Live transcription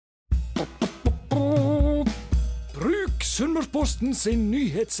Sunnmørsposten sin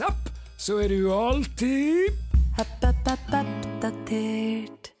nyhetsapp, så du alltid Oppdatert.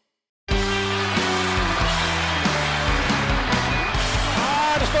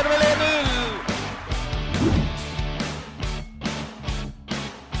 Her står det vel 1-0!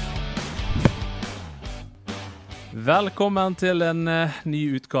 Velkommen til en ny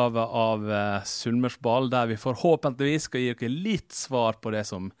utgave av Sunnmørsball, der vi forhåpentligvis skal gi dere litt svar på det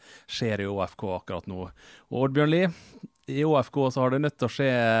som skjer i ÅFK akkurat nå. Og Oddbjørn Lie, i ÅFK så har det nødt til å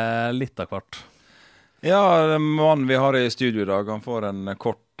skje litt av hvert. Ja, mannen vi har i studio i dag, han får en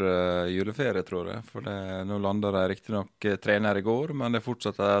kort juleferie, tror jeg. For nå lander det riktig nok trener i går, men det er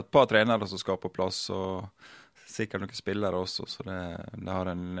fortsatt et par trenere som skal på plass, og sikkert noen spillere også, så det har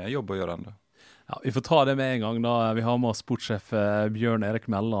en jobb å gjøre enda. Ja, vi får ta det med en gang da. Vi har med oss sportssjef Bjørn Erik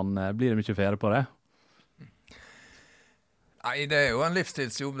Melland. Blir det mye ferie på det? Nei, det er jo en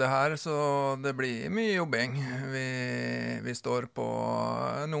livstidsjobb det her, så det blir mye jobbing. Vi står på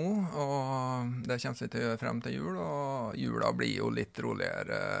nå, og det kommer vi til å gjøre frem til jul, og jula blir jo litt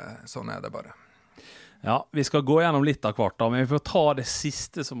roligere. Sånn er det bare. Ja, vi skal gå gjennom litt av hvert da, men vi får ta det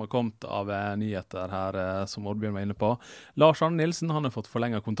siste som har kommet av nyheter her, som Oddbjørn var inne på. Lars Arne Nilsen, han har fått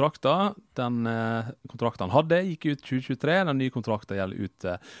forlenget kontrakten. Den kontrakten han hadde gikk ut 2023, den nye kontrakten gjelder ut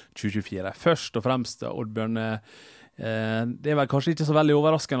 2024. Først og fremst, Oddbjørn, det er vel kanskje ikke så veldig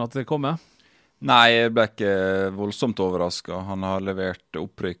overraskende at det kommer? Nei, jeg ble ikke voldsomt overrasket. Han har levert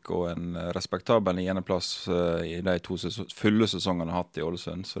opprykk og en respektabel 9. plass i de 2 fulle sesongene han har hatt i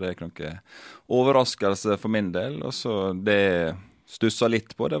Ålesund, så det er ikke noe overraskelse for min del. Og så det stusset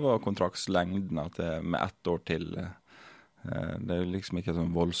litt på, det var kontraktslengden, at det med 1 år til. Det er liksom ikke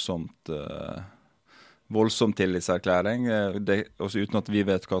sånn voldsom tillitserklæring, også uten at vi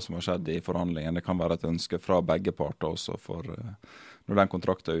vet hva som har skjedd i forhandlingen. Det kan være et ønske fra begge parter også, for når den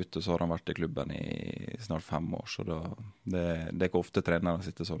kontrakten er ute, så har han vært i klubben i snart 5 år, så det er ikke ofte trenere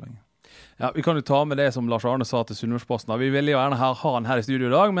sitter så lenge. Ja, vi kan jo ta med det som Lars Arne sa til Sunnmørsposten. Vi ville jo gjerne ha han her i studio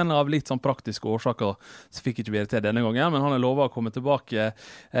i dag, men av litt sånn praktiske årsaker så fikk ikke vi det til denne gangen, men han har lovet å komme tilbake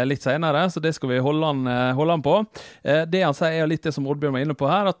litt senere, så det skal vi holde han på. Det han sier er litt det som Oddbjørn var inne på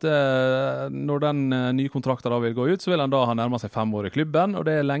her, at når den nye kontrakten da vil gå ut, så vil han da ha nærmet seg 5 år i klubben, og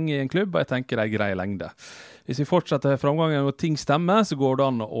det er lenge i en klubb, og jeg tenker det er grei lengde. Hvis vi fortsetter framgangen og ting stemmer, så går det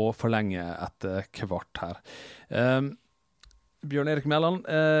an å forlenge etter hvert her. Bjørn Erik Melland,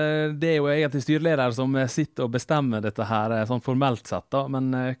 det er jo egentlig styreleder som sitter og bestemmer dette her, sånn formelt sett da,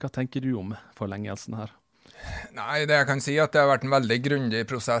 men hva tenker du om forlengelsen her? Nei, det jeg kan si at det har vært en veldig grundig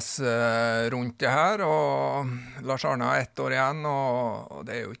prosess rundt det her, og Lars Arne har 1 år igjen, og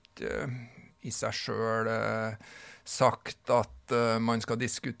det er jo ikke i seg selv sagt at man skal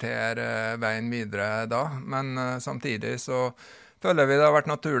diskutere veien videre da, men samtidig så føler vi det har vært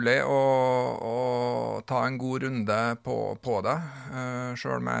naturlig å ta en god runde på det,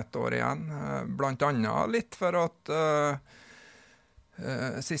 selv med 1 år igjen. Blant annet litt for at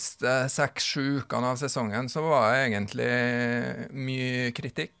siste 6-7 ukene av sesongen så var det egentlig mye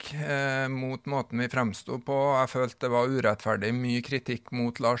kritikk mot måten vi fremstod på. Jeg følte det var urettferdig mye kritikk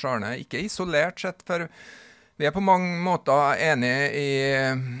mot Lars Arne, ikke isolert sett, for vi er på mange måter enige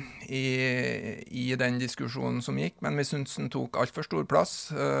i den diskusjonen som gikk, men vi synes den tok alt for stor plass.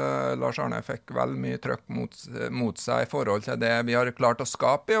 Lars Arne fikk vel mye trøkk mot seg i forhold til det vi har klart å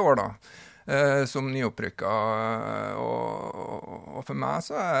skape i år da, som nyopprykka. Og for meg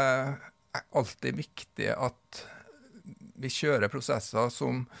så er det alltid viktig at vi kjører prosesser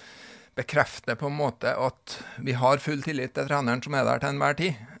som bekrefter på en måte at vi har full tillit til treneren som er der til enhver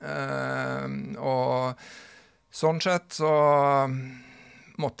tid. Og sånn sett så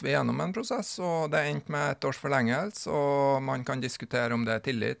måtte vi gjennom en prosess, og det endte med 1 års forlengelse, og man kan diskutere om det er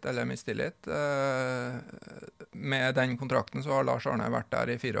tillit eller mistillit. Med den kontrakten så har Lars Arne vært der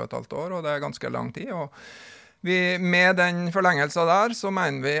i 4,5 år, og det er ganske lang tid, og med den forlengelsen der så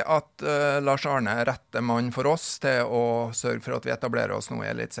mener vi at Lars Arne er rette mann for oss til å sørge for at vi etablerer oss nå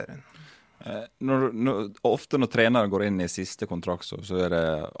i Elitserien. Ofte når trenere går inn i siste kontrakt, så er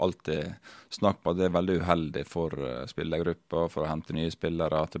det alltid snakk på at det er veldig uheldig for spillergrupper, for å hente nye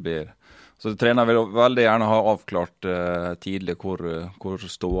spillere. At det blir. Så trenere vil veldig gjerne ha avklart tidlig hvor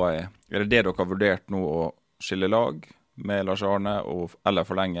ståa er. Er det dere har vurdert nå å skille lag med Lars Arne eller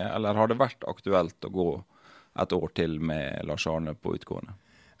forlenge, eller har det vært aktuelt å gå 1 år til med Lars Arne på utgående?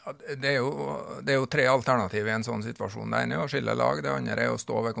 Ja, det er jo 3 alternativ i en sånn situasjon. Det ene er å skille lag, det andre er å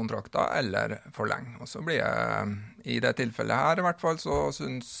stå ved kontrakter eller forlenge. Og så blir jeg, i det tilfellet her i hvert fall, så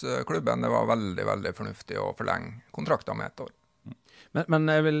synes klubben det var veldig, veldig fornuftig å forlenge kontrakter med 1 år. Men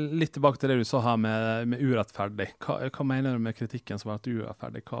jeg vil litt tilbake til det du sa her med urettferdig. Hva mener du med kritikken som har vært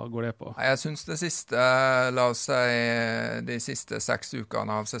urettferdig? Hva går det på? Jeg synes det siste, la oss si, de siste 6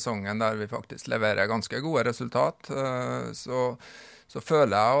 ukene av sesongen der vi faktisk leverer ganske gode resultat, så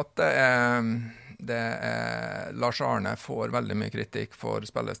føler jeg at Lars Arne får veldig mye kritikk for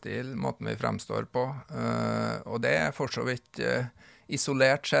spillestil, måten vi fremstår på, og det for så vidt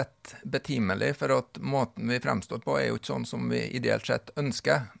isolert sett betimelig, for at måten vi fremstår på jo ikke sånn som vi ideelt sett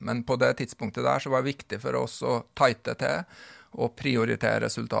ønsker, men på det tidspunktet der så var det viktig for oss å tighte til og prioritere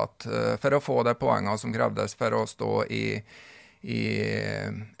resultat, for å få de poengene som krevdes for å stå i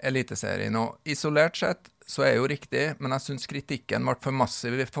eliteserien. Og isolert sett så jo riktig, men jeg synes kritikken ble for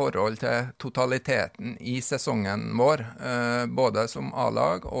massiv i forhold til totaliteten i sesongen vår, både som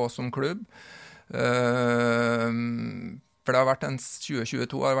A-lag og som klubb. For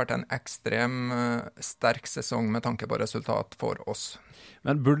 2022 har vært en ekstrem sterk sesong med tanke på resultat for oss.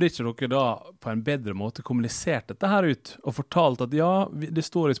 Men burde ikke dere da på en bedre måte kommunisert dette her ut, og fortalt at ja, det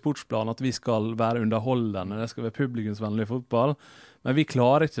står i sportsplanen at vi skal være underholdende, det skal være publikumsvennlig fotball, men vi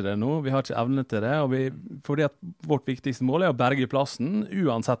klarer ikke det nå, vi har ikke evne til det, og fordi at vårt viktigste mål å berge plassen,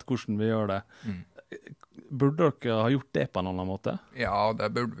 uansett hvordan vi gjør det. Burde dere ha gjort det på en annen måte? Ja,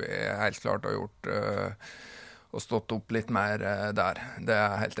 det burde vi helt klart ha gjort, og stått opp litt mer der. Det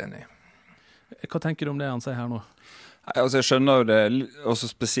jeg helt enig i. Hva tenker du om det han sier her nå? Altså jeg skjønner jo det, også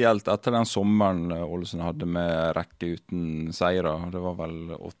spesielt etter den sommeren Ålesund hadde med rekke uten seire. Det var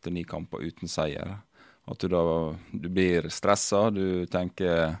vel 8-9 kamper uten seier. At du blir stresset, du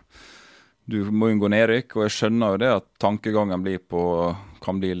tenker du må unngå nedrykk, og jeg skjønner jo det at tankegangen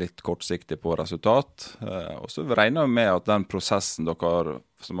kan bli litt kortsiktig på resultat. Og så regner jeg med at den prosessen dere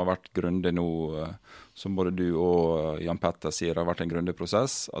som har vært grundig nå, som både du og Jan Petter sier har vært en grundig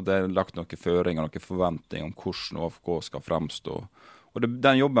prosess, at det lagt noen føringer, noen forventninger om hvordan AFK skal fremstå. Og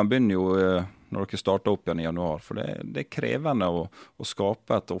den jobben begynner jo når dere starter opp igjen i januar, for det krevende å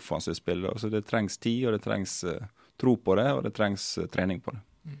skape et offensivt spill. Altså det trengs tid, og det trengs tro på det, og det trengs trening på det.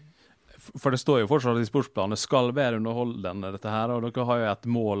 For det står jo fortsatt i sportsplanen, det skal være underholdende dette her, og dere har jo et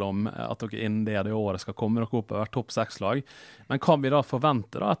mål om at dere innen det året skal komme dere opp og være topp 6-lag. Men kan vi da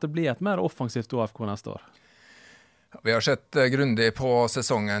forvente at det blir et mer offensivt AFK neste år? Vi har sett grundig på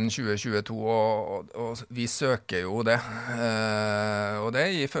sesongen 2022, og vi søker jo det. Og det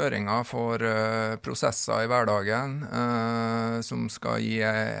gir føringer for prosesser i hverdagen, som skal gi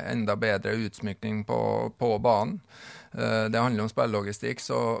enda bedre utsmykning på banen. Det handler om spillelogistikk,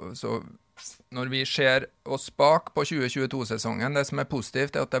 så når vi ser oss bak på 2022-sesongen, det som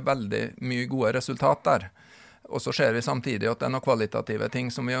positivt at det veldig mye gode resultat der. Og så ser vi samtidig at det noen kvalitative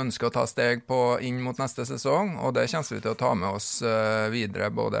ting som vi ønsker å ta steg på inn mot neste sesong, og det kommer vi til å ta med oss videre,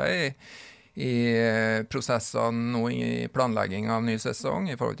 både i prosessene nå i planlegging av ny sesong,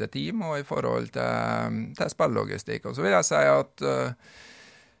 i forhold til team og i forhold til spillelogistikk. Og så vil jeg si at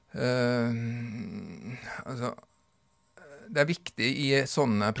det viktig i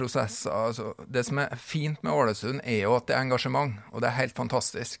sånne prosesser. Altså, det som fint med Ålesund jo at det engasjement, og det helt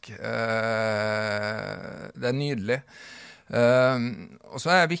fantastisk. Det nydelig. Og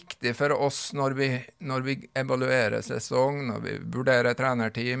så det viktig for oss når vi evaluerer sesong, når vi vurderer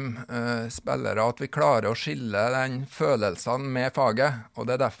trenerteam, spillere, at vi klarer å skille den følelsen med faget.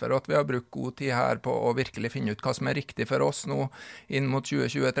 Og det derfor at vi har brukt god tid her på å virkelig finne ut hva som riktig for oss nå inn mot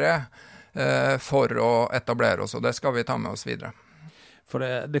 2023. For å etablere oss, og det skal vi ta med oss videre. For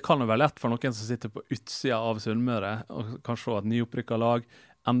det kan jo være lett for noen som sitter på utsida av Sunnmøre og kan se at nyopprykket lag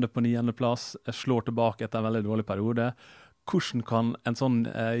ender på 9. plass, slår tilbake etter en veldig dårlig periode. Hvordan kan en sånn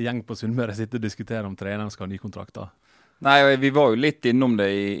gjeng på Sunnmøre sitte og diskutere om treneren skal ha ny kontrakter? Nei, vi var jo litt innom det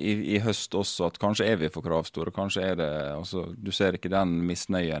i høst også, at kanskje vi for kravstore, kanskje det, altså, du ser ikke den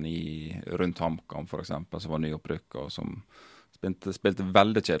misnøyen rundt HamKam for eksempel, som var nyopprykket og som spilte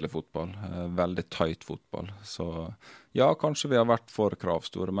veldig kjedelig fotball, veldig tight fotball. Så ja, kanskje vi har vært for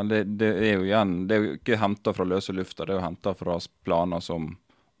kravstore, men det jo igjen, det jo ikke hentet fra løse lufta, det jo hentet fra planer som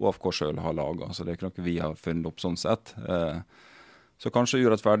AFK selv har laget, så det ikke noe vi har funnet opp sånn sett. Så kanskje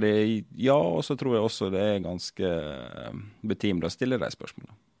urettferdig, ja, og så tror jeg også det ganske betimelig å stille de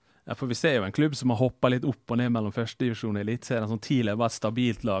spørsmålene. Ja, for vi ser jo en klubb som har hoppet litt opp og ned mellom første divisjon i elitserien, som tidligere var et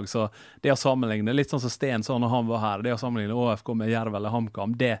stabilt lag, så det å sammenligne, litt sånn som Sten sa når han var her, det å sammenligne AFK med Jerv eller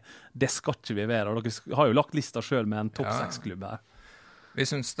HamKam, det skal ikke vi være, og dere har jo lagt lista selv med en topp 6-klubb her. Vi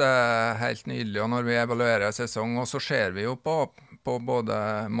synes det helt nydelig, og når vi evaluerer sesong, og så ser vi jo på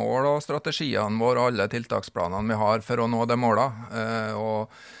både mål og strategiene våre, alle tiltaksplanene vi har for å nå de målene, og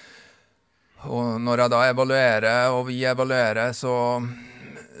når jeg da evaluerer, og vi evaluerer,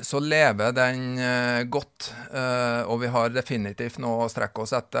 så lever den godt, og vi har definitivt noe å strekke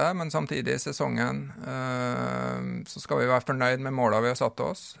oss etter, men samtidig i sesongen så skal vi være fornøyd med målene vi har satt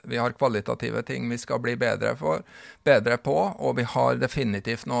oss. Vi har kvalitative ting vi skal bli bedre på, og vi har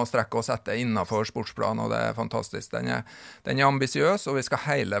definitivt noe å strekke oss etter innenfor sportsplan, og det er fantastisk. Den er ambisiøs, og vi skal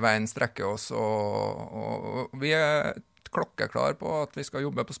hele veien strekke oss, og vi er klokkeklar på at vi skal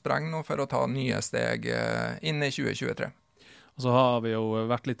jobbe på spreng nå for å ta nye steg inn i 2023. Og så har vi jo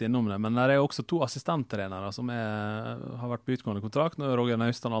vært litt innom det, men det er også 2 assistenttrenere som har vært på utgående kontrakt. Nå er Roger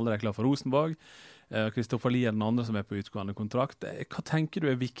Naustdal allerede klar for Rosenborg. Kristoffer Lie er den andre som er på utgående kontrakt. Hva tenker du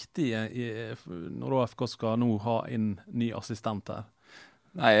er viktig når ÅFK skal nå ha inn ny assistent her?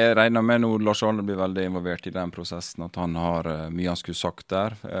 Nei, jeg regner med nå Lars Arne blir veldig involvert i den prosessen, at han har mye han skulle sagt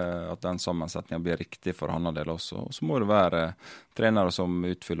der, at den sammensetningen blir riktig for han del også. Og så må det være trenere som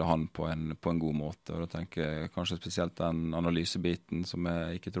utfyller han på en god måte, og da tenker jeg kanskje spesielt den analysebiten som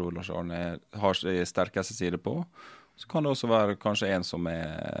jeg ikke tror Lars Arne har sterkeste side på. Så kan det også være kanskje en som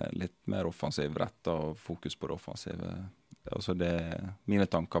er litt mer offensiv rett og fokus på det offensive. Altså det er mine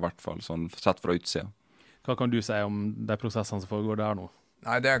tanker i hvert fall, sånn sett fra utsida. Hva kan du si om de prosessene som foregår der nå?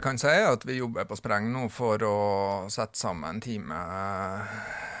 Nei, det jeg kan si er at vi jobber på spreng nå for å sette sammen teamet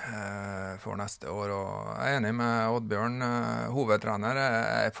for neste år. Og jeg er enig med Oddbjørn. Hovedtrener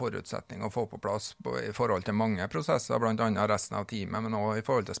er forutsetning å få på plass i forhold til mange prosesser, blant annet resten av teamet, men også i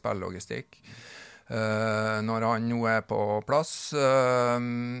forhold til spillelogistikk. Når han nå er på plass,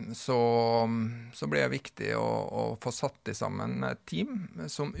 så blir det viktig å få satt sammen et team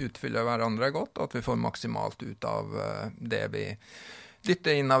som utfyller hverandre godt, og at vi får maksimalt ut av det vi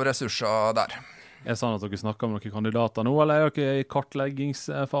dytte inn av ressurser der. Er det sånn at dere snakker om noen kandidater nå, eller er dere i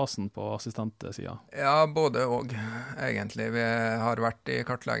kartleggingsfasen på assistentsiden? Ja, både og, egentlig. Vi har vært i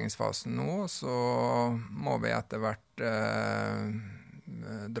kartleggingsfasen nå, så må vi etter hvert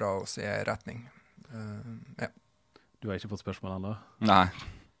dra oss i en retning. Ja. Du har ikke fått spørsmål ennå? Nei.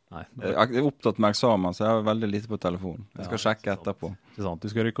 Jeg er opptatt med eksamen, så jeg har veldig lite på telefonen. Jeg skal sjekke etterpå. Det er sant. Du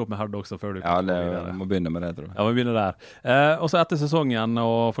skal rykke opp med Herd også før du kan må begynne med det, tror jeg. Ja, vi begynner der. Og så etter sesongen,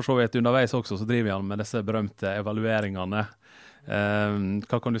 og for så vidt underveis også, så driver han med disse berømte evalueringene.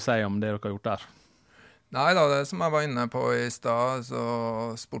 Hva kan du si om det dere har gjort der? Nei da, det som jeg var inne på i stad, så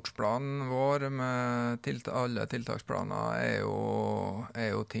sportsplanen vår med alle tiltaksplaner er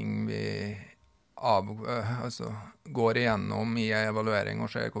jo ting vi går igjennom i evaluering og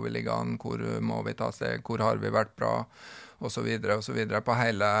ser hvor vi ligger an, hvor må vi ta steg, hvor har vi vært bra, og så videre på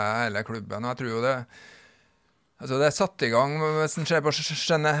hele klubben. Og jeg tror jo det er satt i gang, hvis en ser på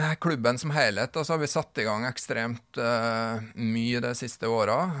klubben som helhet, så har vi satt i gang ekstremt mye de siste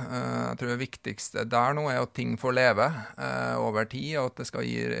årene. Jeg tror det viktigste der nå er at ting får leve over tid, og at det skal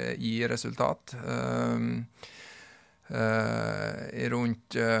gi resultat.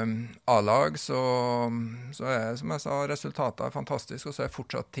 Rundt A-lag så er, som jeg sa, resultatet er fantastisk, og så er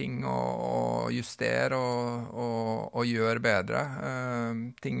fortsatt ting å justere og gjøre bedre.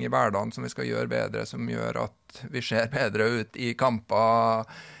 Ting i hverdagen som vi skal gjøre bedre, som gjør at vi ser bedre ut i kamper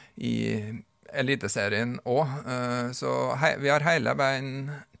i Eliteserien også. Så vi har hele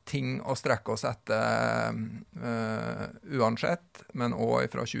veien ting å strekke oss etter uansett, men også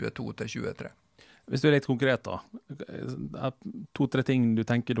fra 22 til 23. Hvis du er litt konkret da, 2-3 ting du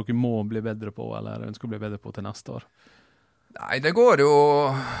tenker dere må bli bedre på, eller ønsker å bli bedre på til neste år? Nei, det går jo,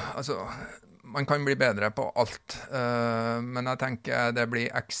 man kan bli bedre på alt, men jeg tenker det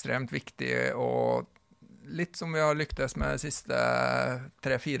blir ekstremt viktig, og litt som vi har lyktes med de siste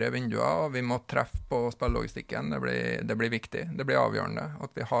 3-4 vinduer, og vi må treffe på spillelogistikken, det blir viktig, det blir avgjørende,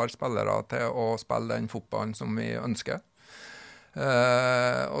 at vi har spillere til å spille den fotballen som vi ønsker.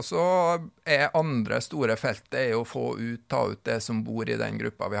 Og så er andre store feltet er å ta ut det som bor i den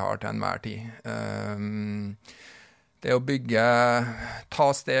gruppa vi har til enhver tid. Det å ta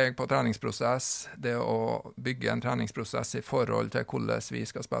steg på treningsprosess, det å bygge en treningsprosess i forhold til hvordan vi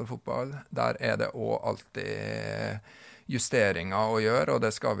skal spille fotball, der er det også alltid justeringer å gjøre, og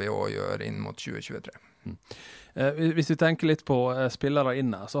det skal vi også gjøre inn mot 2023. Hvis vi tenker litt på spillere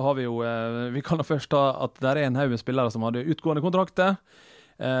inne, så har vi jo, vi kan da først ta at det er en haug med spillere som hadde utgående kontrakter,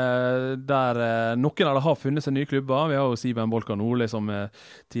 der noen av dem har funnet seg nye klubber. Vi har jo Simen Bolka Nordli som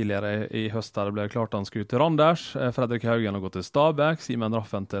tidligere i høst der det ble klart han skulle til Randers. Fredrik Haugen har gått til Stabæk, Simen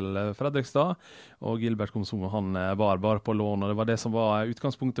Raffen til Fredrikstad, og Gilbert Komsom han var bare på lån, og det var det som var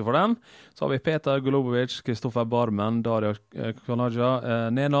utgangspunktet for den. Så har vi Peter Golobovic, Kristoffer Barmen, Dario Kanaja,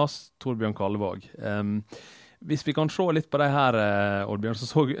 Nenas, Torbjørn Kallevåg. Hvis vi kan se litt på det her, Oddbjørn, så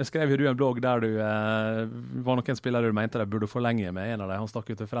skrev du en blogg der du var noen spillere du mente de burde forlenge med en av dem. Han stakk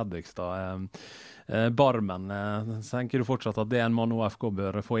ut til Fredrikstad. Barmen, tenker du fortsatt at det en mann OFK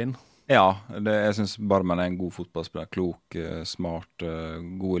bør få inn? Ja, jeg synes Barmen en god fotballspiller. Klok, smart,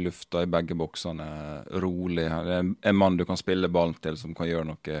 god i lufta i begge boksene, rolig. Det en mann du kan spille ballen til som kan gjøre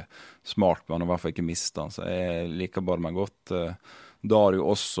noe smart, men i hvert fall ikke miste han. Så jeg liker Barmen godt. Dario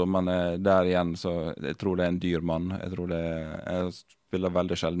også, men der igjen så jeg tror det en dyr mann. Jeg spiller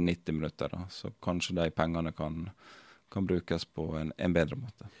veldig sjelden 90 minutter, da, så kanskje de pengene kan brukes på en bedre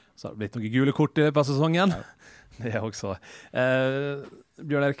måte. Så har det blitt noen gule kort i løpet av sesongen. Ja. Det også.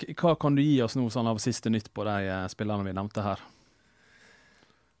 Bjørn Erik, hva kan du gi oss nå sånn av siste nytt på de spillerne vi nevnte her?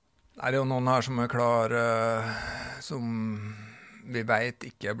 Det er jo noen her som klar, som vi vet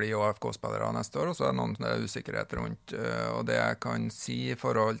ikke blir AFK-spillere neste år, og så er det noen som er usikkerhet rundt. Og det jeg kan si i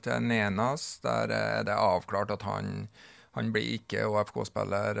forhold til Nenas, der er det avklart at han blir ikke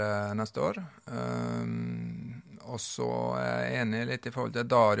AFK-spiller neste år. Og så er jeg enig litt i forhold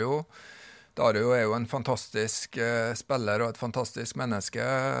til Dario. Dario er jo en fantastisk spiller og et fantastisk menneske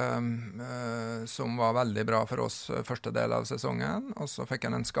som var veldig bra for oss første del av sesongen. Og så fikk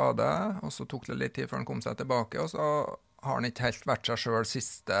han en skade, og så tok det litt tid før han kom seg tilbake, og så har han ikke helt vært seg selv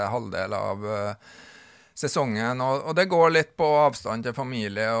siste halvdel av sesongen. Og det går litt på avstand til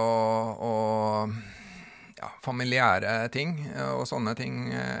familie og familiære ting, og sånne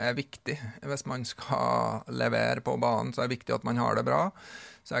ting er viktig. Hvis man skal levere på banen, så er det viktig at man har det bra.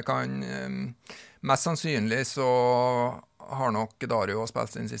 Så jeg kan, mest sannsynlig så har nok Dario spilt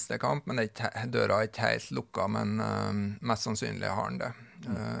sin siste kamp, men døra er ikke helt lukket, men mest sannsynlig har han det.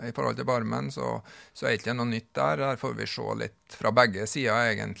 I forhold til Barmen så er det ikke noe nytt der. Der får vi se litt fra begge sider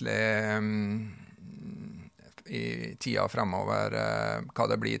egentlig i tida fremover hva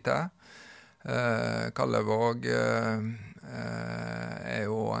det blir til. Kallevåg er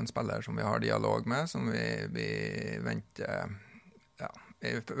jo en spiller som vi har dialog med, som vi venter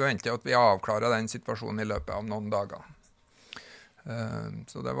at vi avklarer den situasjonen i løpet av noen dager.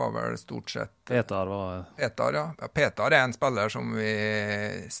 Så det var vel stort sett Petar, ja. Petar er en spiller som vi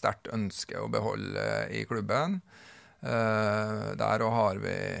sterkt ønsker å beholde i klubben. Der har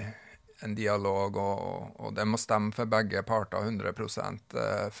vi en dialog, og det må stemme for begge parter 100%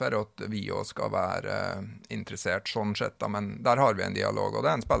 for at vi også skal være interessert sånn sett. Men der har vi en dialog, og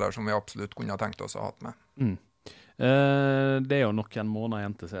det er en spiller som vi absolutt kunne ha tenkt oss å ha hatt med. Det er jo noen måneder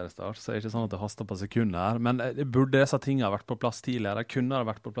igjen til seriestart, så det er ikke sånn at det haster på sekunder. Men burde disse tingene vært på plass tidligere? Kunne det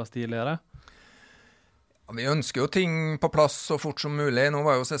vært på plass tidligere? Ja, vi ønsker jo ting på plass så fort som mulig. Nå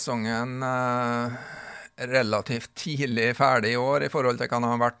var jo sesongen relativt tidlig ferdig i år i forhold til hva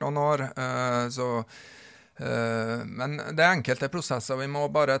det har vært noen år. Men det er enkelte prosesser vi må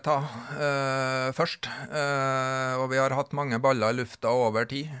bare ta først. Og vi har hatt mange baller i lufta over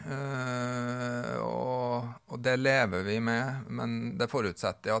tid. Og det lever vi med, men det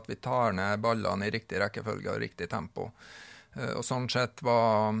forutsetter at vi tar ned ballene i riktig rekkefølge og riktig tempo. Og sånn sett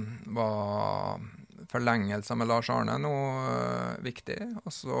var forlengelse med Lars Arne nå viktig.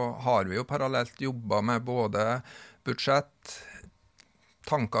 Og så har vi jo parallelt jobbet med både budsjett,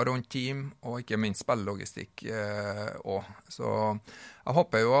 tanker rundt team, og ikke minst spillelogistikk også. Så jeg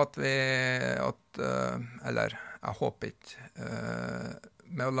håper jo jeg håper ikke,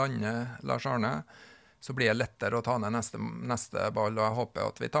 med å lande Lars Arne, så blir det lettere å ta ned neste ball, og jeg håper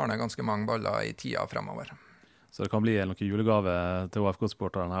at vi tar ned ganske mange baller i tida fremover. Så det kan bli noen julegave til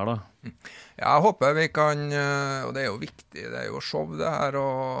OFK-sporteren her da? Ja, jeg håper vi kan, og det er jo viktig, det er jo show det her,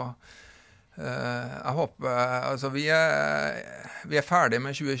 og jeg håper, altså vi er ferdig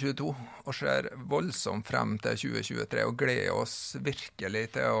med 2022 og ser voldsomt frem til 2023 og gleder oss virkelig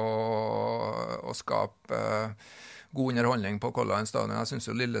til å skape god underholdning på Color Line Stadion. Jeg synes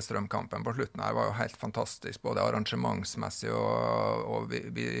jo Lillestrøm-kampen på slutten her var jo helt fantastisk, både arrangementsmessig og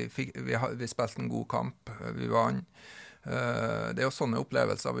vi spilte en god kamp, vi vant. Det er jo sånne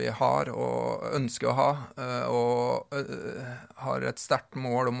opplevelser vi har og ønsker å ha, og har et sterkt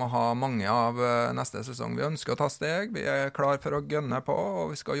mål om å ha mange av neste sesong. Vi ønsker å ta steg, vi er klar for å gønne på,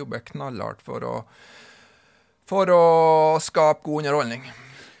 og vi skal jobbe knallhardt for å skape god underholdning.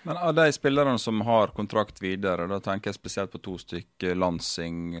 Men av de spillerne som har kontrakt videre, da tenker jeg spesielt på 2 stykker,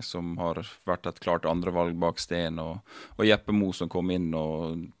 Lansing, som har vært et klart andre valg bak Sten, og Jeppe Mo som kom inn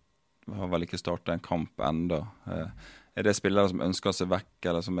og har vel ikke startet en kamp enda. Er det spillere som ønsker seg vekk,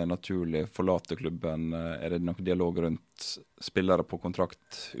 eller som er naturlig forlate klubben? Er det noen dialog rundt spillere på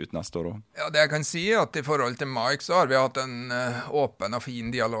kontrakt ut neste år også? Ja, det jeg kan si er at i forhold til Mike så har vi hatt en åpen og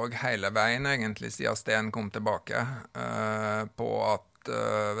fin dialog hele veien, egentlig siden Sten kom tilbake, på at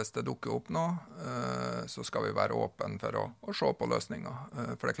hvis det dukker opp noe, så skal vi være åpne for å se på løsninger.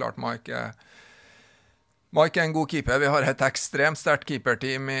 For det er klart, Mike er en god keeper. Vi har et ekstremt sterkt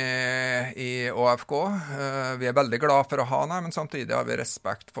keeperteam i ÅFK. Vi er veldig glad for å ha han her, men samtidig har vi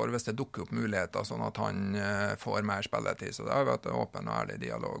respekt for hvis det dukker opp muligheter, sånn at han får mer spilletid. Så det har vi hatt en åpen og ærlig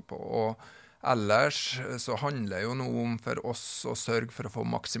dialog på. Og ellers så handler jo noe om for oss å sørge for å få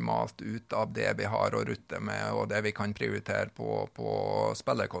maksimalt ut av det vi har å rutte med, og det vi kan prioritere på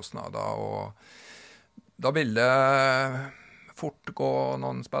spillerkostnader. Og da vil det fort gå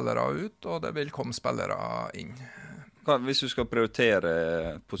noen spillere ut, og det vil komme spillere inn. Hvis du skal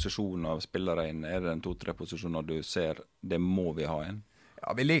prioritere posisjoner av spillere inn, er det 2-3 posisjoner du ser, det må vi ha inn?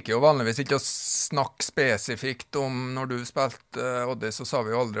 Ja, vi liker jo vanligvis ikke å snakke spesifikt om når du spilte Oddi, så sa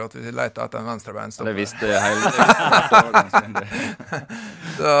vi jo aldri at vi leter etter en venstrebeinstopper. Det visste jeg hele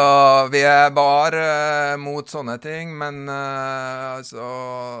Så vi er bare mot sånne ting, men altså,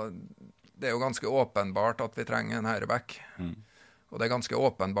 det er jo ganske åpenbart at vi trenger en høyreback. Og det er ganske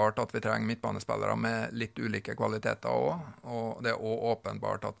åpenbart at vi trenger midtbanespillere med litt ulike kvaliteter også, og det er også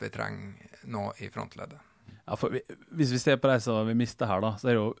åpenbart at vi trenger noe i frontleddet. Ja, for hvis vi ser på det som vi mister her da, så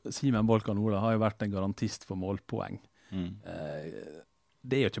er det jo Simen Bolkan Ola har jo vært en garantist for målpoeng.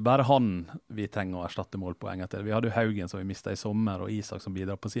 Det er jo ikke bare han vi trenger å erstatte målpoeng etter. Vi hadde jo Haugen som vi mistet i sommer, og Isak som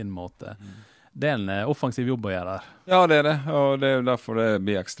bidrar på sin måte. Det er en offensiv jobb å gjøre her. Ja, det er det, og det er jo derfor det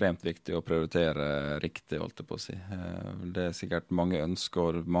blir ekstremt viktig å prioritere riktig, holdt jeg på å si. Det er sikkert mange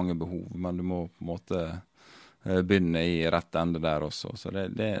ønsker og mange behov, men du må på en måte begynne i rett ende der også. Så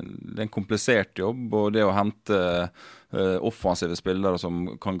det er en komplisert jobb, og det å hente offensive spillere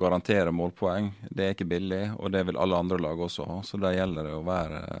som kan garantere målpoeng, det er ikke billig, og det vil alle andre lag også ha. Så der gjelder det å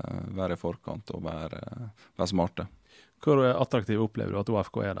være i forkant og være smarte. Hvor attraktiv opplever du at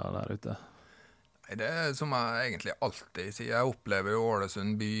OFK er der ute? Det er som jeg egentlig alltid sier. Jeg opplever jo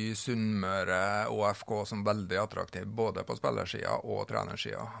Ålesund by, Sunnmøre, ÅFK som veldig attraktiv, både på spillersiden og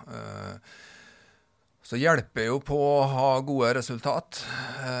trenersiden. Så hjelper jo på å ha gode resultat.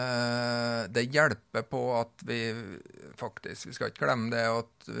 Det hjelper på at vi faktisk, vi skal ikke glemme det,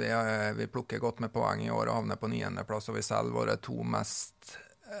 at vi plukker godt med poeng i år og havner på 9. plass, og vi selger våre 2 mest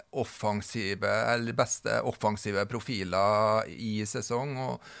offensive, eller beste offensive profiler i sesong,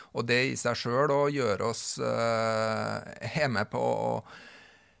 og det i seg selv og gjør oss hjemme på å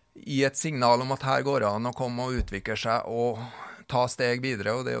gi et signal om at her går det an å komme og utvikle seg og ta steg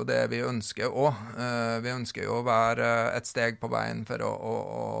videre, og det er jo det vi ønsker også. Vi ønsker jo å være et steg på veien for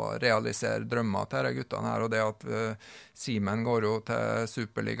å realisere drømmer til disse guttene her, og det at Simen går jo til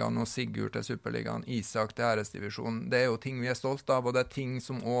Superligaen, og Sigurd til Superligaen, Isak til æresdivisjonen, det er jo ting vi er stolt av, og det er ting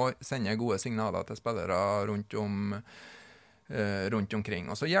som også sender gode signaler til spillere rundt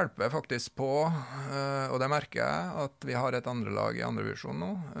omkring. Og så hjelper jeg faktisk på, og det merker jeg, at vi har et andre lag i andre divisjon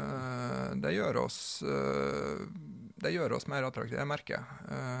nå. Det gjør oss mer attraktive, jeg merker,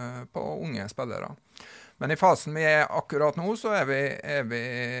 på unge spillere. Men i fasen vi er akkurat nå, så er vi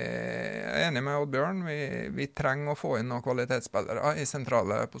enige med Oddbjørn. Vi trenger å få inn noen kvalitetsspillere i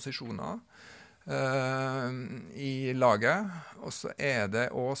sentrale posisjoner i laget. Og så er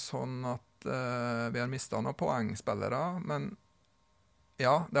det også sånn at vi har mistet noen poengspillere, men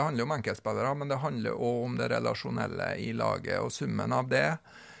ja, det handler om enkeltspillere, men det handler også om det relasjonelle i laget, og summen av det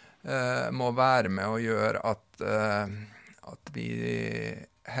må være med å gjøre at vi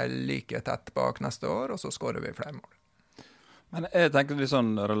holder like tett bak neste år, og så skårer vi flere mål. Men jeg tenker litt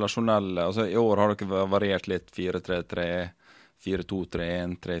sånn relasjonelle, altså i år har dere variert litt 4-3-3,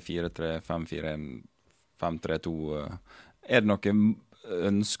 4-2-3-1, 3-4-3, 5-4-1, 5-3-2. Er det noe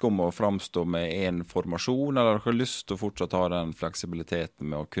ønske om å framstå med en formasjon, eller har dere lyst til å fortsatt ha den fleksibiliteten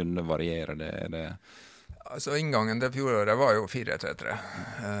med å kunne variere det? Altså inngangen til fjoråret var jo 4-3-3,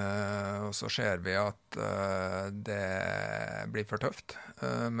 og så ser vi at det blir for tøft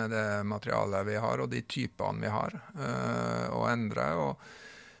med det materialet vi har og de typene vi har å endre, og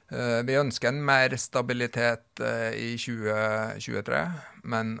vi ønsker en mer stabilitet i 2023,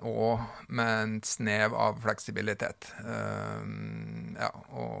 men også med en snev av fleksibilitet. Ja,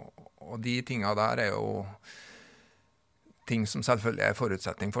 og de tingene der er jo ting som selvfølgelig er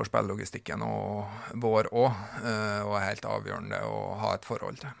forutsetning for spillelogistikken og vår også, og er helt avgjørende å ha et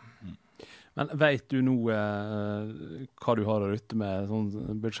forhold til. Men vet du nå hva du har å rutte med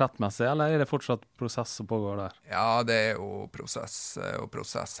sånn budsjettmessig, eller det fortsatt prosess som pågår der? Ja, det jo prosess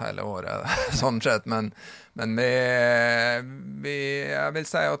hele året, sånn sett. Men jeg vil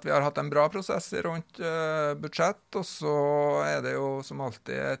si at vi har hatt en bra prosess rundt budsjett, og så det jo som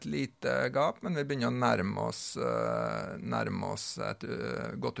alltid et lite gap, men vi begynner å nærme oss et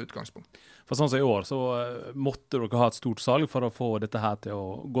godt utgangspunkt. For sånn som i år, så måtte dere ha et stort salg for å få dette her til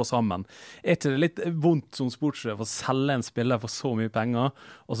å gå sammen. Ikke det litt vondt som sportssjef å selge en spiller for så mye penger,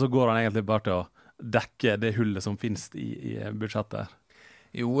 og så går han egentlig bare til å dekke det hullet som finnes i budsjettet?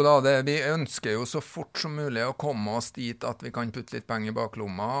 Jo da, vi ønsker jo så fort som mulig å komme oss dit at vi kan putte litt penger i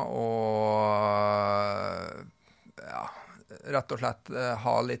baklomma, og ja, rett og slett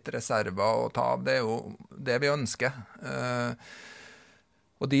ha litt reserver å ta av. Det jo det vi ønsker.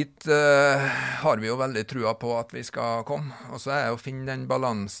 Og dit har vi jo veldig trua på at vi skal komme. Og så det å finne den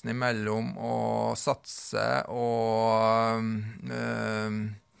balansen imellom å satse og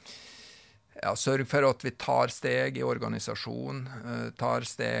sørge for at vi tar steg i organisasjon, tar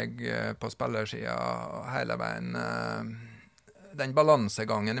steg på spillersiden hele veien. Den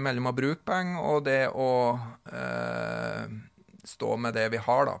balansegangen imellom å bruke penger og det å stå med det vi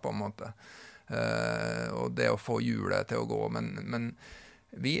har, da, på en måte. Og det å få hjulet til å gå. Men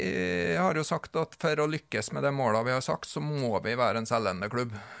vi har jo sagt at for å lykkes med de målene vi har sagt, så må vi være en selgende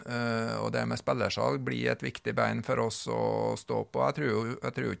klubb. Og det med spillersalg blir et viktig bein for oss å stå på. Jeg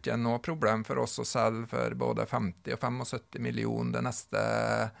tror ikke det noe problem for oss å selge for både 50 og 75 millioner de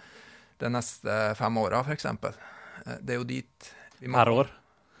neste 5 årene, for eksempel. Det jo dit vi må. Per år?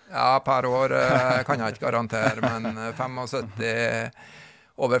 Ja, per år kan jeg ikke garantere, men 75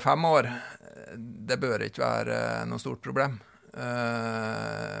 over 5 år, det bør ikke være noe stort problem.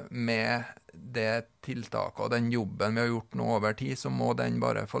 Med det tiltaket og den jobben vi har gjort nå over tid, så må den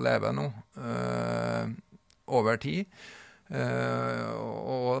bare få leve nå over tid.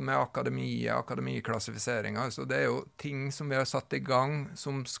 Og med akademiklassifiseringer, så det jo ting som vi har satt i gang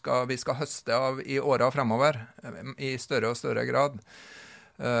som vi skal høste av i årene fremover i større og større grad.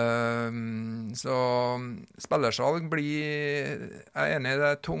 Så spillersalg blir, jeg enig i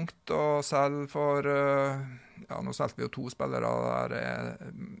det tungt å selge for nå solgte vi jo 2 spillere der.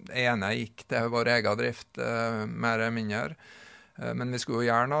 Ene gikk til vår egen drift, mer eller mindre. Men vi skulle jo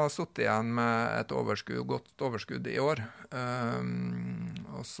gjerne ha suttet igjen med et godt overskudd i år.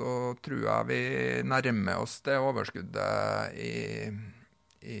 Og så tror jeg vi nærmer oss det overskuddet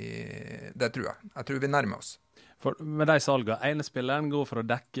det tror jeg. Jeg tror vi nærmer oss. For med de salgene, ene spilleren går for å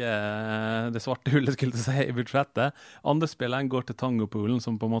dekke det svarte hullet, skulle jeg si, i budsjettet. Andre spilleren går til Tangopoolen,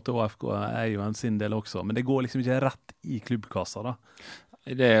 som på en måte ÅFK jo en sin del også. Men det går liksom ikke rett i klubbkassa, da.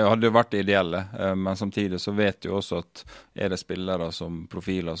 Det hadde jo vært det ideelle, men samtidig så vet jo også at det spillere som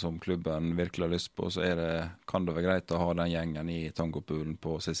profiler som klubben virkelig har lyst på, så kan det være greit å ha den gjengen i Tangopoolen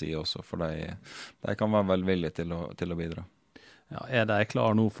på sin side også, for de kan være velvillige til å bidra. Ja, de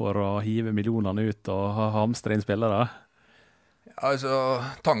klar nå for å hive millionene ut og hamstre inn spillere? Altså,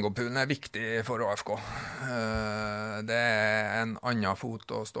 Tangopoolen viktig for ÅFK. Det en annen fot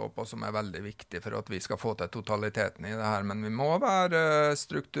å stå på som veldig viktig for at vi skal få til totaliteten i det her. Men vi må være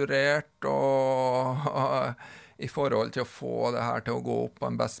strukturert og i forhold til å få det her til å gå opp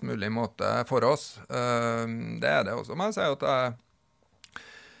på en best mulig måte for oss. Det det også. Men jeg sier at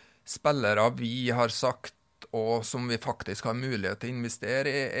spillere vi har sagt og som vi faktisk har mulighet til å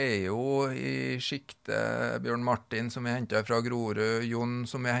investere i, jo i skiktet Bjørn Martin, som vi hentet fra Grorud, Jon,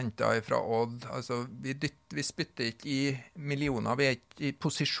 som vi hentet fra Odd. Altså, vi spytter ikke i millioner. Vi ikke i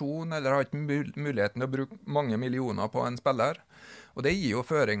posisjon, eller har ikke muligheten til å bruke mange millioner på en spiller. Og det gir jo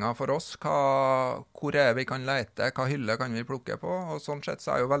føringer for oss. Hvor vi kan lete, hva hylle kan vi plukke på. Og sånn sett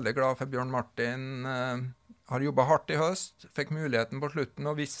så jeg jo veldig glad for Bjørn Martin. Har jobbet hardt i høst, fikk muligheten på slutten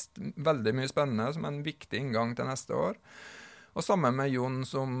og visst veldig mye spennende som en viktig inngang til neste år. Og sammen med Jon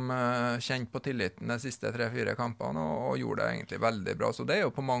som kjente på tilliten de siste 3-4 kampene og gjorde det egentlig veldig bra. Så det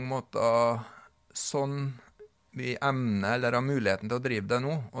jo på mange måter sånn vi emner eller har muligheten til å drive det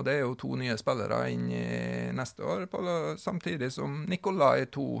nå. Og det jo 2 nye spillere inn i neste år, samtidig som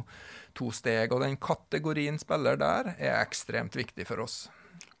Nikolai 2 steg. Og den kategorien spiller der ekstremt viktig for oss.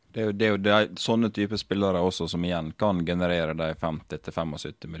 Det jo sånne type spillere også som igjen kan generere de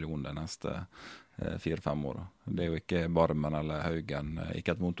 50-75 millioner de neste 4-5 årene. Det jo ikke Barmen eller Haugen,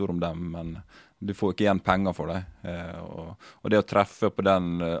 ikke et vondt ord om dem, men du får ikke igjen penger for det. Og det å treffe på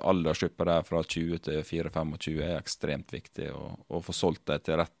den aldersgruppen der fra 20 til 4-25 ekstremt viktig, å få solgt det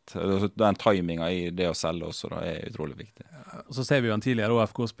til rett. Den timingen i det å selge også da, utrolig viktig. Og så ser vi jo en tidligere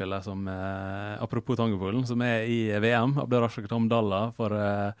OFK-spiller som, apropos Tangerpolen, som i VM, Abderrashid Hamdallah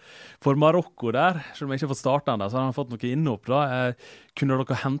for Marokko der, selv om jeg ikke har fått startet den der, så har han fått noe innhopp da. Kunne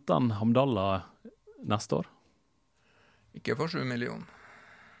dere hente han Hamdallah neste år? Ikke for 7 millioner.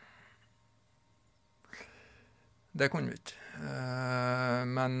 Det kunne vi ikke.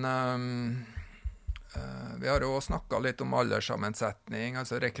 Men vi har jo snakket litt om alderssammensetning,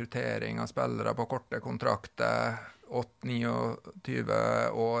 altså rekruttering av spillere på korte kontrakter, 8-29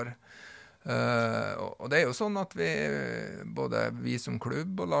 år. Og det jo sånn at både vi som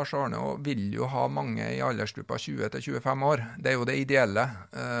klubb og Lars Arne vil jo ha mange i aldersgruppa 20 til 25 år. Det jo det ideelle.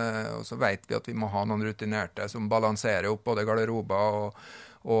 Og så vet vi at vi må ha noen rutinerte som balanserer opp både garderober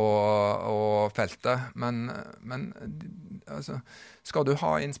og feltet, men altså, skal du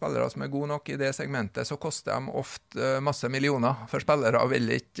ha inn spillere som gode nok i det segmentet, så koster de ofte masse millioner, for spillere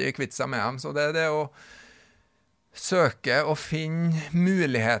vil ikke kvitte seg med dem. Så det det å søke og finne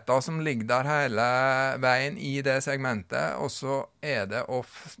muligheter som ligger der hele veien i det segmentet, og så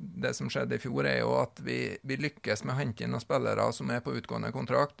det som skjedde i fjor jo at vi lykkes med å hente inn noen spillere som på utgående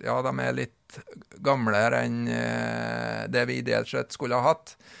kontrakt. Ja, de litt gamlere enn det vi ideelt sett skulle ha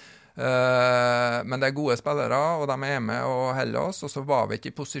hatt. Men det gode spillere, og de med og holder oss, og så var vi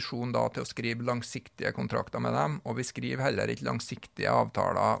ikke i posisjon da til å skrive langsiktige kontrakter med dem, og vi skriver heller ikke langsiktige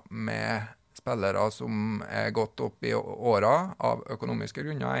avtaler med spillere som gått opp i åra av økonomiske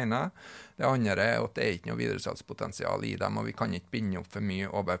grunner ene. Det andre at det ikke noe videresalgspotensial i dem, og vi kan ikke binde opp for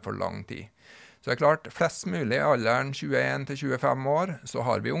mye over for lang tid. Så det klart, flest mulig i alderen 21 til 25 år, så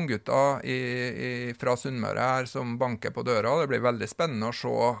har vi unggutter fra Sunnmøre her som banker på døra. Det blir veldig spennende å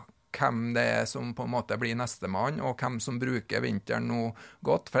se hvem det som på en måte blir nestemann, og hvem som bruker vinteren nå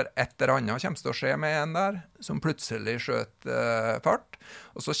godt, for et eller annet kommer til å skje med en der, som plutselig skjøt fart,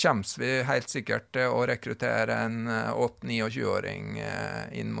 og så kommer vi helt sikkert til å rekruttere en 8-29-åring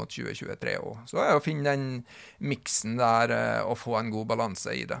inn mot 2023 også. Så å finne den miksen der, og få en god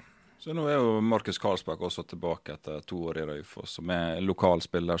balanse i det. Så nå jo Markus Karlsberg også tilbake etter 2 år i Raufoss, som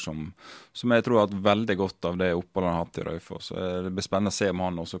lokalspiller som jeg tror har hatt veldig godt av det oppholdet han har hatt i Raufoss. Det blir spennende å se om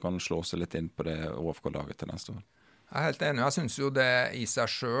han også kan slå seg litt inn på det OFK-laget til neste år. Jeg helt enig. Jeg synes jo det i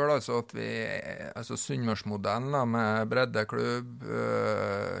seg selv, altså Sunnmørsmodellen med breddeklubb,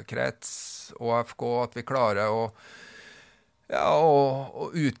 krets, OFK, at vi klarer å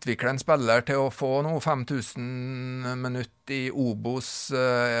utvikle en spiller til å få noe 5000 minutter i Obos,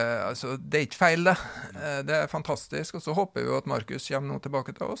 altså det ikke feil det. Det fantastisk, og så håper vi jo at Markus kommer nå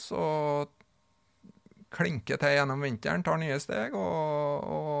tilbake til oss og klinker til gjennom vinteren, tar nye steg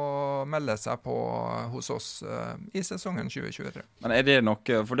og melder seg på hos oss i sesongen 2023. Men det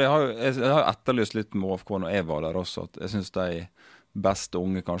noe, for jeg har etterlyst litt med OFK når jeg var der også, at jeg synes de beste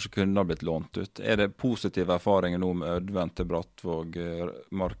unge kanskje kunne ha blitt lånt ut. Det positive erfaringer nå med Ødven til Brattvåg,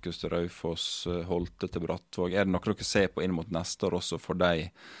 Markus til Raufoss, Holte til Brattvåg? Det noe dere ser på inn mot neste år også for deg?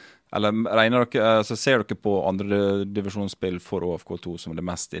 Eller ser dere på andre divisjonsspill for OFK2 som det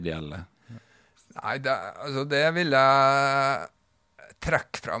mest ideelle? Nei, det vil jeg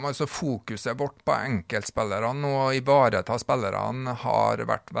trekke frem. Altså fokuset vårt på enkeltspillerne og ivareta spillerne har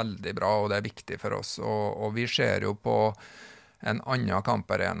vært veldig bra, og det viktig for oss. Og vi ser jo på en annen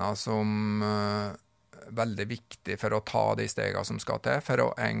kamparena som veldig viktig for å ta de stegene som skal til, for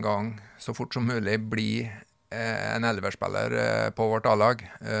å en gang så fort som mulig bli en 11-spiller på vårt A-lag.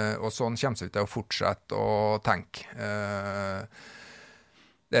 Og sånn kommer vi til å fortsette å tenke.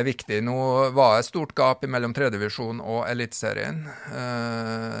 Det viktig. Nå var det stort gap mellom 3. divisjon og Elitserien.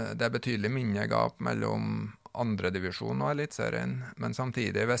 Det betydelig mindre gap mellom 2. divisjon og Elitserien, men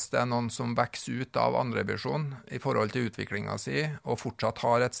samtidig, hvis det noen som vokser ut av 2. divisjon i forhold til utviklingen sin, og fortsatt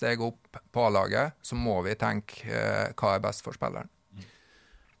har et steg opp på A-laget, så må vi tenke hva best for spilleren.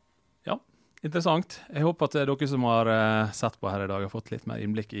 Ja, interessant. Jeg håper at dere som har sett på her i dag har fått litt mer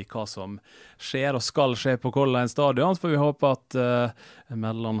innblikk i hva som skjer og skal skje på Color Line Stadion, for vi håper at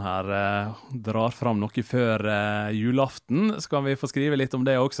Melland her drar fram noe før julaften. Så kan vi få skrive litt om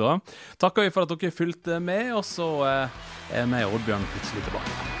det også. Takker vi for at dere fulgte med, og så meg og Oddbjørn plutselig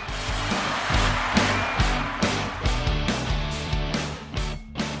tilbake.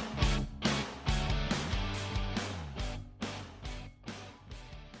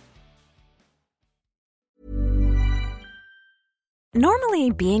 Normally,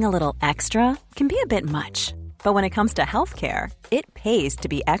 being a little extra can be a bit much, but when it comes to healthcare, it pays to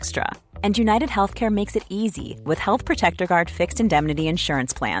be extra. And United Healthcare makes it easy with Health Protector Guard fixed indemnity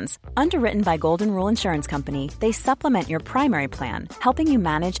insurance plans. Underwritten by Golden Rule Insurance Company, they supplement your primary plan, helping you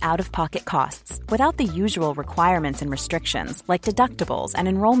manage out-of-pocket costs without the usual requirements and restrictions like deductibles and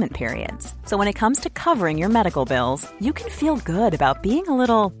enrollment periods. So when it comes to covering your medical bills, you can feel good about being a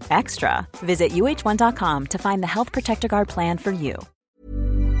little extra. Visit uh1.com to find the Health Protector Guard plan for you.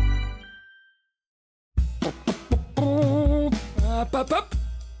 App.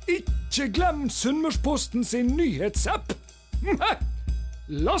 Ikke glem Sunnmørsposten sin nyhetsapp.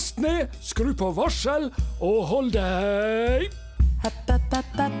 Last ned, skru på varsel og hold deg.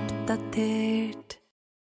 Oppdatert.